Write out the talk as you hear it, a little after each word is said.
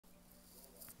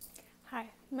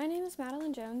My name is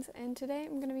Madeline Jones, and today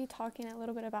I'm going to be talking a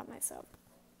little bit about myself.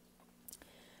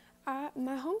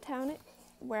 My hometown,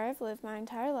 where I've lived my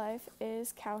entire life,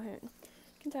 is Calhoun,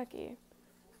 Kentucky.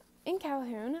 In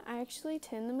Calhoun, I actually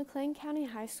attend the McLean County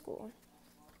High School.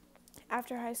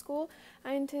 After high school,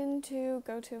 I intend to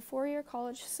go to a 4-year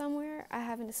college somewhere. I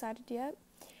haven't decided yet.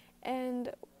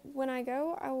 And when I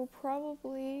go, I will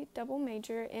probably double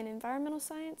major in environmental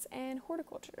science and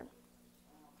horticulture.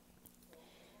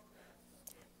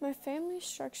 My family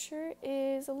structure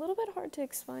is a little bit hard to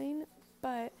explain,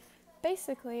 but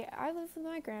basically I live with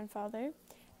my grandfather,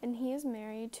 and he is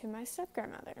married to my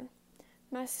step-grandmother.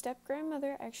 My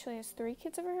step-grandmother actually has 3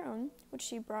 kids of her own, which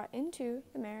she brought into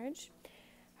the marriage.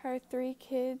 Her 3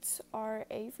 kids are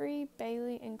Avery,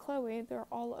 Bailey, and Chloe. They're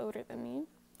all older than me.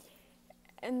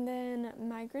 And then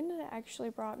my granddad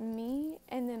actually brought me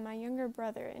and then my younger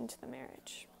brother into the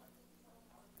marriage.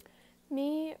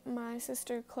 Me, my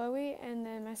sister Chloe, and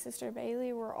then my sister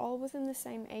Bailey were all within the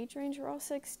same age range. We're all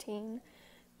 16.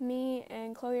 Me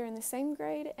and Chloe are in the same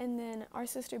grade, and then our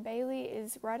sister Bailey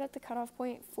is right at the cutoff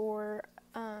point for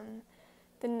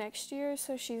the next year,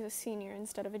 so she's a senior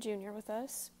instead of a junior with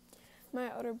us.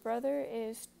 My older brother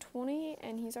is 20,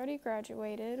 and he's already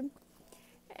graduated,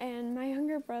 and my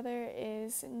younger brother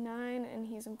is 9, and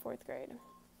he's in 4th grade.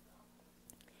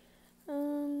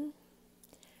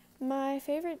 My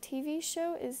favorite TV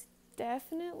show is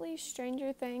definitely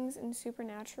Stranger Things and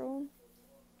Supernatural.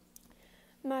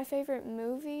 My favorite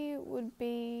movie would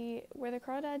be Where the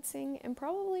Crawdads Sing and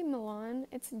probably Milan.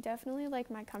 It's definitely like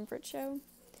my comfort show.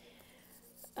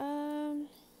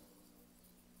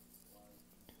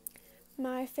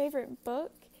 My favorite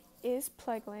book is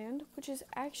Plagueland, which is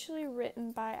actually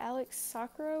written by Alex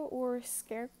Sacro or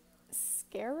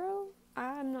Scaro?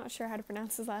 I'm not sure how to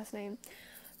pronounce his last name,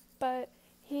 but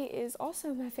he is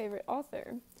also my favorite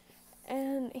author,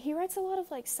 and he writes a lot of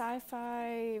like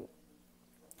sci-fi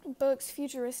books,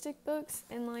 futuristic books,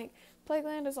 and like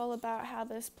Plagueland is all about how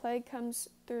this plague comes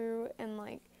through and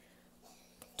like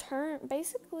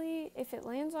basically if it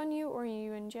lands on you or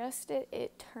you ingest it,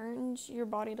 it turns your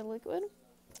body to liquid,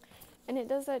 and it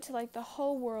does that to like the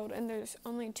whole world, and there's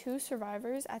only 2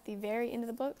 survivors at the very end of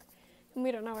the book. And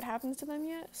we don't know what happens to them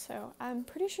yet, so I'm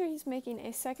pretty sure he's making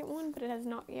a second one, but it has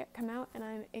not yet come out, and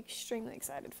I'm extremely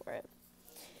excited for it.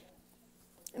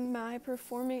 My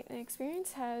performing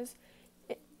experience has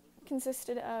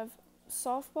consisted of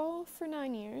softball for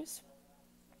 9 years,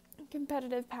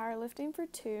 competitive powerlifting for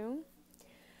 2,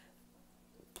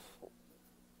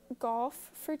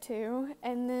 golf for 2,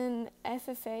 and then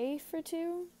FFA for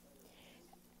 2.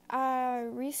 I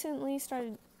recently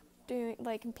started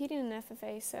competing in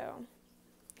FFA, so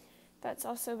that's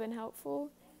also been helpful.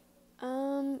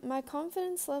 My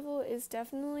confidence level is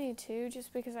definitely a 2,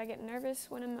 just because I get nervous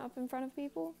when I'm up in front of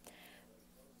people.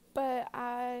 But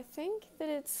I think that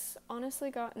it's honestly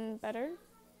gotten better.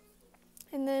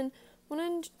 And then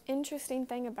one interesting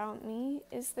thing about me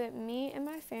is that me and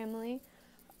my family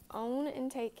own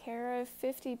and take care of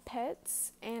 50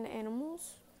 pets and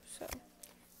animals. So,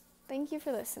 thank you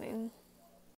for listening.